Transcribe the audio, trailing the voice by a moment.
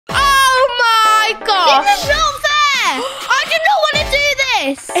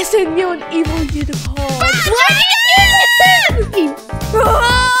this? It's a new and evil unicorn. Why did you do this?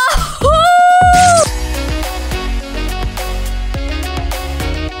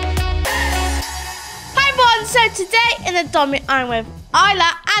 Hi everyone, so today in the Dominic I'm with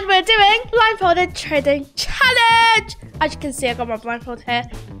Isla and we're doing Blindfolded Trading Challenge. As you can see, I got my blindfold here.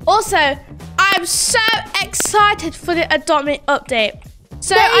 Also, I'm so excited for the Dominic update.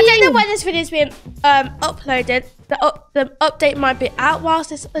 So I don't know when this video is being uploaded. The update might be out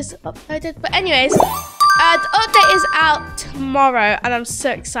whilst this is uploaded. But anyways, the update is out tomorrow and I'm so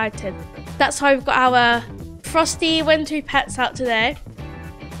excited. That's why we've got our frosty wintry pets out today.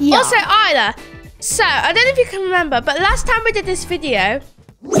 Yeah. Also, Isla, so I don't know if you can remember, but last time we did this video,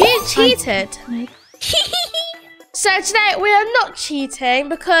 you cheated. So today we are not cheating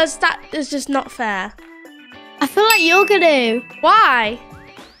because that is just not fair. I feel like you're gonna. Why?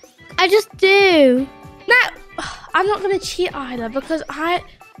 I just do. No, I'm not gonna cheat Isla because out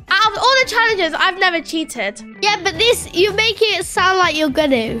of all the challenges, I've never cheated. Yeah, but this, you're making it sound like you're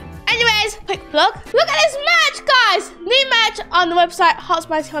gonna. Anyways, quick plug. Look at this merch, guys. New merch on the website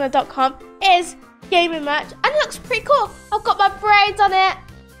𝗕𝗏𝗾𝗕𝗘 is gaming merch and it looks pretty cool. I've got my braids on it.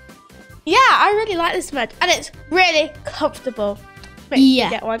 Yeah, I really like this merch and it's really comfortable. Maybe you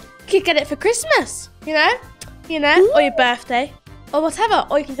get one. You could get it for Christmas, you know, or your birthday or whatever,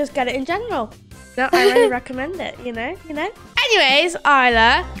 or you can just get it in general. No, I really recommend it, you know. Anyways,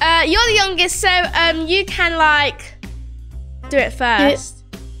 Isla, you're the youngest, so you can like do it first.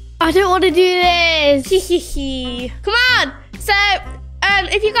 I don't want to do this. Come on. So,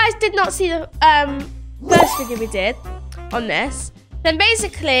 if you guys did not see the first video we did on this, then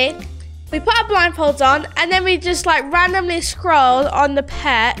basically we put our blindfolds on and then we just like randomly scroll on the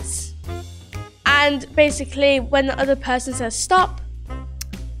pets, and basically when the other person says stop,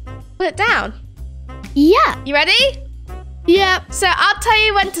 put it down. Yeah. You ready? Yeah. So I'll tell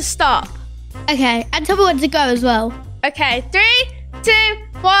you when to stop. Okay, and tell me when to go as well. Okay, 3, 2,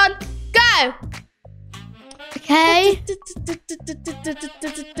 1, go. Okay.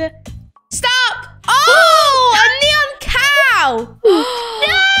 Stop! Oh, a neon cow! No!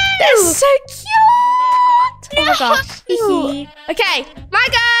 That's so cute! No. Oh my gosh. Okay, my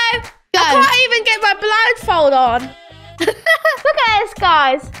go! Go. I can't even get my blindfold on. Look at this,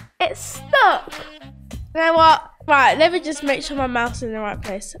 guys. It's stuck. You know what? Right, let me just make sure my mouth's in the right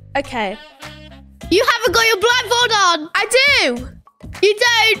place. Okay. You haven't got your blindfold on. I do. You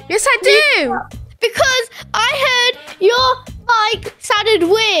don't. Yes, I do. Because I heard your mic sounded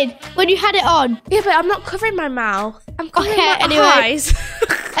weird when you had it on. Yeah, but I'm not covering my mouth. I'm covering my eyes.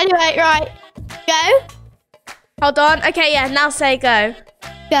 Anyway, right. Go. Hold on. Okay, yeah, now say go.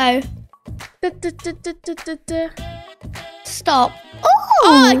 Go. Stop.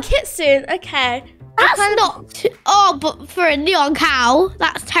 Oh, kitsune. Okay. That's not... Oh, but for a neon cow,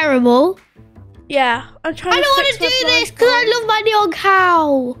 that's terrible. Yeah, I'm trying to I don't want to do this because I love my neon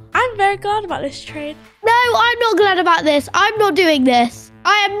cow. I'm very glad about this trade. No, I'm not glad about this. I'm not doing this.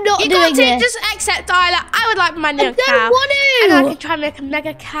 I am not doing this. You got to just accept, Isla. I would like my neon cow. I don't want to. And I can try and make a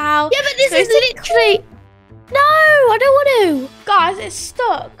mega cow. Yeah, but this is literally... No, I don't want to. Guys, it's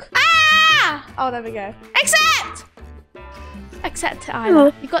stuck. Ah! Oh, there we go. Accept! Accept it,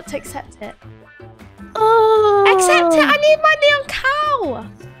 Isla. You got to accept it. Oh. Accept it. I need my neon cow.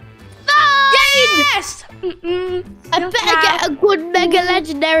 Yes! I better get a good mega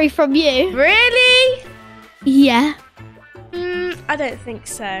legendary from you. Really? Yeah. I don't think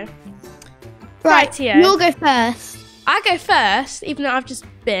so. Right, you'll go first. I go first, even though I've just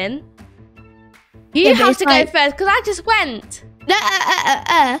been. You have to go first, because I just went.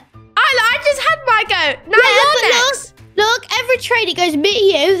 I just had my go. Now you're next. Look, every trade it goes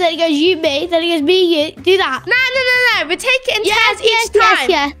me, you, then it goes you, me, then it goes me, you. Do that. No. We take it in turns each time.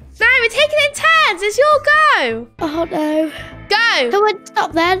 Yes. No, we're taking it in turns. It's your go. Oh, no. Go. Come on,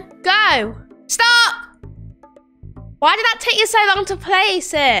 stop then. Go. Stop. Why did that take you so long to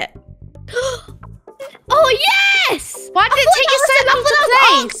place it? Oh, yes. Why did it take you so long to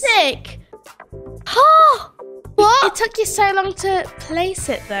place? Arctic. Oh, what? It took you so long to place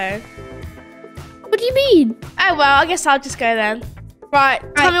it, though. What do you mean? Oh, well, I guess I'll just go then. Right,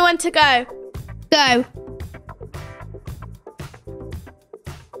 tell me when to go. Go.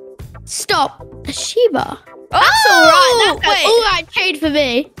 Stop. 𝗎𝗏. That's all right. That's an all right trade for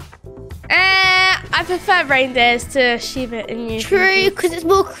me. I prefer reindeers to 𝗎𝗏 and you. True, because it's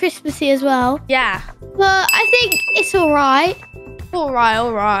more Christmassy as well. Yeah. But I think it's all right. All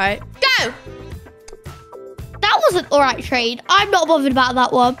right. Go. That was an all right trade. I'm not bothered about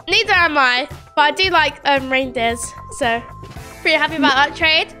that one. Neither am I. But I do like reindeers, so pretty happy about that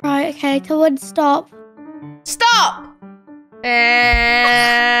trade. Right, okay, tell one stop. Stop!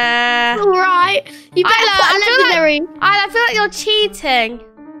 All right. You better put a legendary. I feel like you're cheating.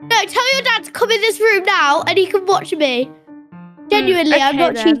 No, tell your dad to come in this room now and he can watch me. Genuinely, okay, I'm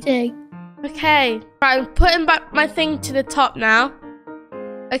not cheating. Okay. Right, I'm putting back my thing to the top now.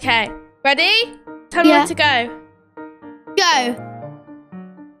 Okay. Ready? Tell me when to go. Go.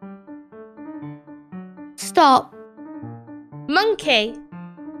 Stop. Monkey.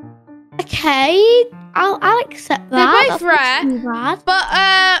 Okay. I'll accept that. They're both rare. Not too bad. But,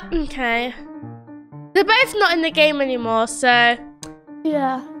 okay. They're both not in the game anymore, so...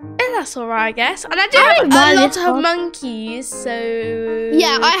 Yeah. That's alright, I guess. And I do have a lot of monkeys, so...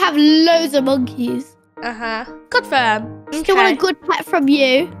 Yeah, I have loads of monkeys. Confirm. Okay. Still want a good pet from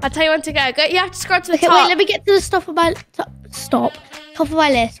you. I'll tell you when to go. You have to scroll to the top. Wait, let me get to the top of my... Top of my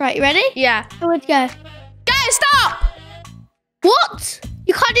list. Right, you ready? Yeah. I want to go. Go, stop! What?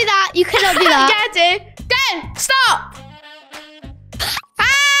 You can't do that. You cannot do that. Yeah, I do. Go, stop!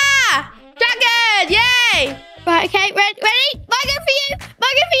 Ah! Dragon! Yay! Right, okay, ready? My go for you.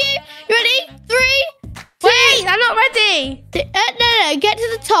 You ready? 3, 2... Wait, I'm not ready. No, get to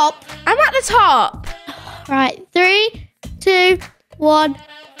the top. I'm at the top. Right, 3, 2, 1. Go,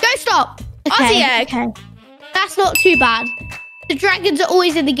 stop. Okay, Aussie egg. Okay. That's not too bad. The dragons are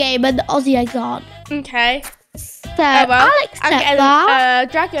always in the game and the Aussie eggs aren't. Okay. So, I'll accept I'm getting that.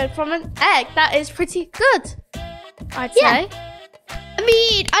 a dragon from an egg. That is pretty good, I'd say. I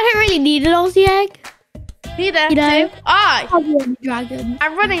mean, I don't really need an Aussie egg. Neither You know, do I. Dragon.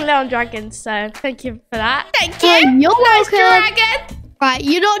 I'm running low on dragons, so thank you for that. Thank Oh, you. you're Nice welcome. dragon. Right,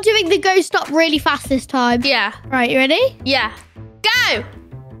 you're not doing the go stop really fast this time. Yeah. Right, you ready? Yeah. Go.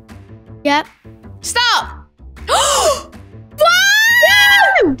 Yep. Stop. What?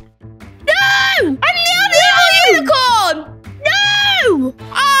 No! No! A neon unicorn. No!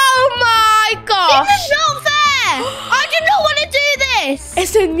 Oh my gosh. This is not fair! I do not want to do this!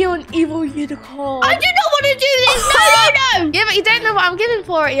 It's a new and evil unicorn. I do not want to do this! No! Yeah, but you don't know what I'm giving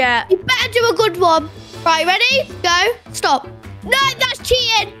for it yet. You better do a good one. Right, ready? Go. Stop. No, that's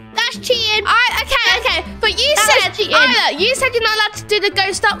cheating! That's cheating! Okay. But you said, Isla, you said you're not allowed to do the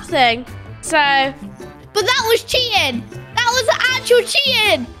go stop thing. So... But that was cheating! That was actual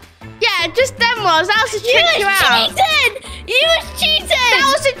cheating! Yeah, just them was. That was to trick you out. You was cheating! That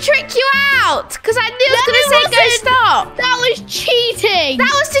was to trick you out. Because I knew I was going to say go stop. That was cheating!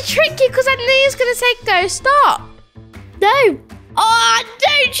 That was to trick you because I knew you was going to say go stop. No! Oh, I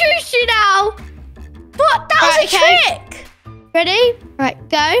don't trust you now! But that was a trick. Ready? Right,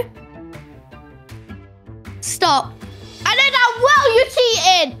 go. Stop. I know that well you're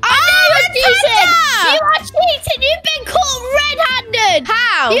cheating! I know you're cheating! You are cheating! You've been caught red-handed!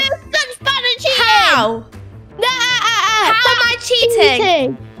 How? You're such bad at cheating! How? No, How am I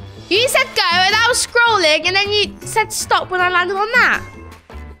cheating? You said go and I was scrolling and then you said stop when I landed on that.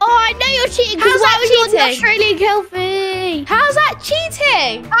 Oh, I know you're cheating because How's why that would you want the cheating? Australian Kelpie? How's that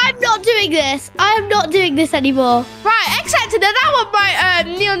cheating? I'm not doing this. I am not doing this anymore. Right, accepted that was my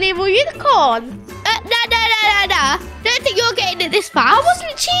neon evil unicorn. No. Don't think you're getting it this fast. I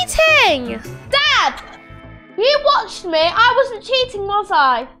wasn't cheating. Dad, you watched me. I wasn't cheating, was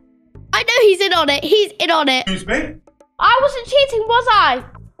I? I know he's in on it. He's in on it. Excuse me? I wasn't cheating, was I?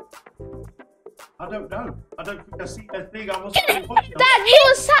 I don't know. I don't think I see a thing. I wasn't paying attention. Dad, he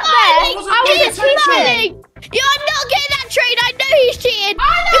was sat there. I wasn't cheating. You're not getting that trade. I know he's cheating.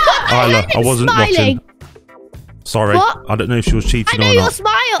 Isla, I wasn't watching. Sorry. What? I don't know if she was cheating I know or your not.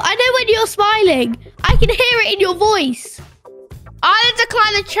 smile. I know when you're smiling. I can hear it in your voice. I'll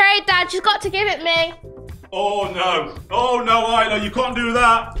decline the trade, Dad. She's got to give it me. Oh no, Isla, you can't do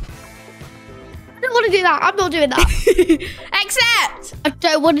that. I don't want to do that. I'm not doing that. Accept. I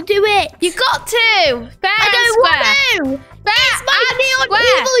don't want to do it. You got to. Fair I don't want to. It's my neon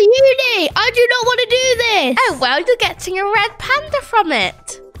evil uni. I do not want to do this. Oh, well, you're getting a red panda from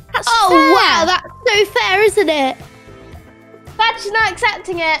it. That's oh, fair. wow. That's so fair, isn't it? Dad, she's not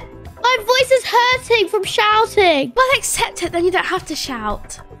accepting it. My voice is hurting from shouting. Well, accept it, then you don't have to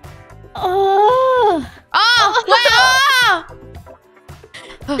shout. Oh.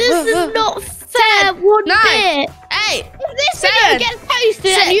 This is not fair. 10, one 9, bit. 8, If this 7, video gets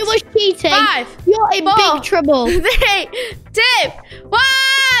posted 6, and you were cheating, 5, you're in 4, big trouble. 3, 2, 1.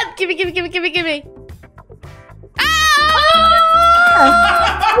 Gimme. Ah!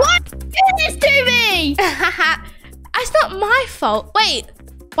 Why did you do this to me? It's not my fault. Wait,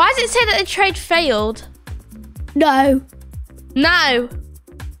 why does it say that the trade failed? No. No.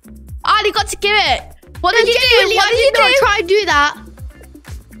 You got to give it. What did you do? Genuinely, What I did you did not do? try and do that.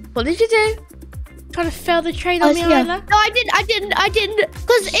 What did you do? trying to fail the train on me, yeah. Isla? No, I didn't.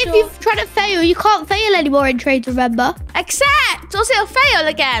 Because if Sure. you've tried to fail, you can't fail anymore in trades, remember? Accept! Also, it'll fail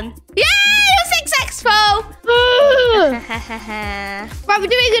again. Yay! You're successful! Right, we're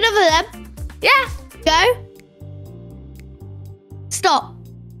doing another then. Yeah. Go. Stop.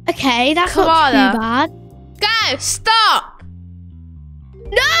 Okay, that's Koala. not too bad. Go! Stop!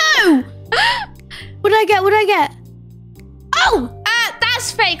 No! What did I get? What did I get? Oh!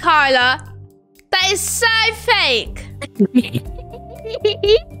 That's fake, Isla. That is so fake.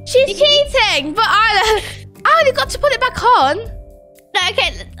 She's cheating, but I only got to put it back on. No,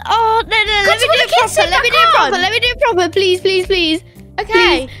 okay. Oh, no. Let me do it proper. Let me do it proper. Please.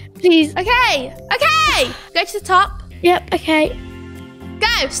 Okay. Please. Okay. Go to the top. Yep, okay.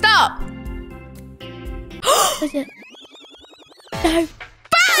 Go. Stop. What is it? No.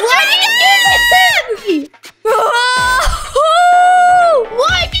 Why did you do this?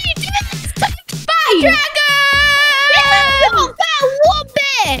 Why did you do this to me? Dragon! This is not fair one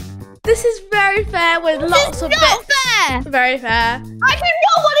bit. This is very fair with lots of This is bits. not fair. Very fair. I do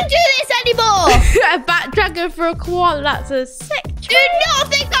not want to do this anymore. A bat dragon for a koala. That's a sick. Do not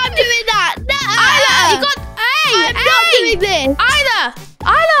think I'm doing that. No. Isla, you got. I'm not doing this.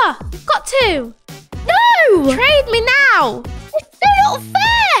 Isla, got to. No. Trade me now. It's so not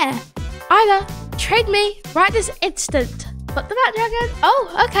fair. Isla, trade me right this instant. But the bat dragon.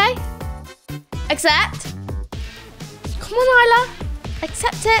 Oh, okay. Accept. Come on, Isla.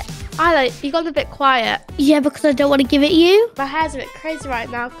 Accept it. Isla, you got a bit quiet. Yeah, because I don't want to give it you. My hair's a bit crazy right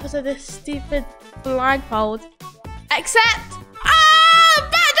now because of this stupid blindfold. Accept. Ah,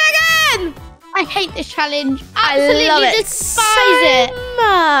 bat dragon! I hate this challenge. I Absolutely love it despise it.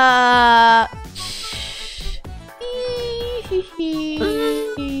 much.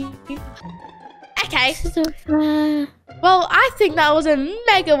 Okay. This is not fair. Well, I think that was a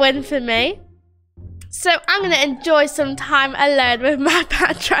mega win for me. So I'm going to enjoy some time alone with my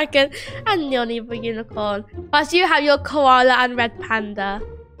bat dragon and Neon Evil Unicorn. Whilst you have your koala and red panda.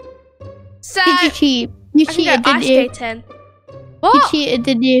 So Did you cheat? You I can cheated, go didn't ice you? skating. You What? cheated,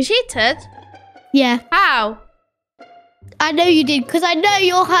 didn't you? Cheated? Yeah. How? I know you did, because I know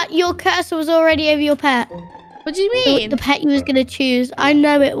your cursor was already over your pet. What do you mean? The pet you was going to choose. I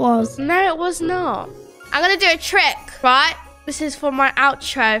know it was. No, it was not. I'm going to do a trick, right? This is for my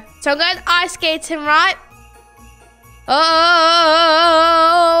outro. So I'm going ice skating, right?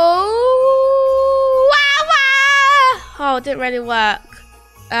 Oh, wow, wow. Oh, it didn't really work.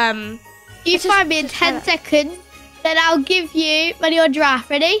 You find me in 10 seconds, then I'll give you when you're draft.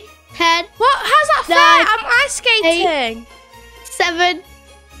 Ready? 10, What? How's that 9, fair? I'm ice skating. 7,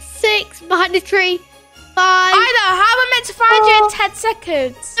 6, behind the tree, 5, I know. How am I meant to find you in 4, 10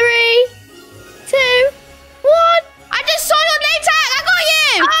 seconds? 3, 2, 1. I just saw your name tag. I got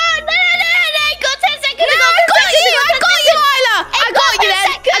you. Oh, no. You got 10 seconds. No, I got you. I got you, Isla. I got you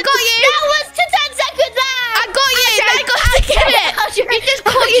then. I got you. That was to 10 seconds there. I got you. Now you got to get it. You just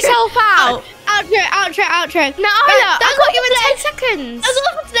caught yourself out. Outro. No, Isla, I got you in 10 seconds. That's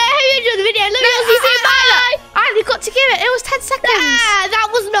all for today. I hope you enjoyed the video. Let me No, know. See you soon. Bye. Isla, you got to give it. It was 10 seconds. That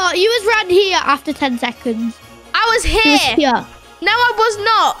was not. You was round here after 10 seconds. I was You was here. here. No, I was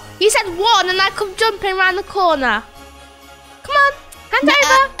not. You said 1 and I come jumping around the corner. Come on, hand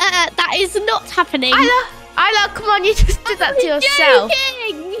over. That is not happening. Isla, come on, you just did that to yourself.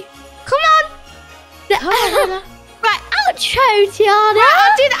 Joking. Come on. Come on, Isla. Right, outro, Tiana. Right,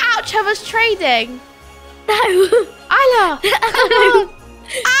 I'll do the outro of us trading. No. Isla, come on.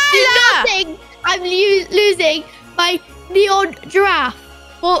 Do not think I'm losing my neon giraffe.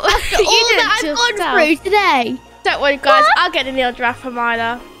 Well, After all that I've gone through today. Don't worry, guys. What? I'll get the neon giraffe from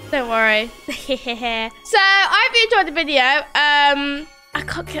Isla. Don't worry. So, I hope you enjoyed the video. I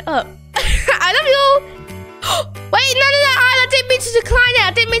can't get up. I love you all. Wait, no, Isla, I didn't mean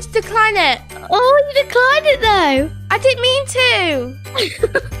to decline it. Oh, you declined it though. I didn't mean to.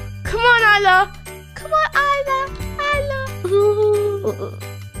 Come on, Isla. Come on, Isla.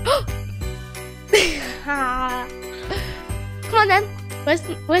 Come on then.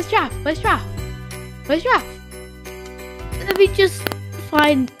 Where's Giraffe? Let me just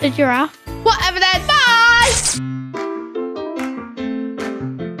find the giraffe. Whatever then.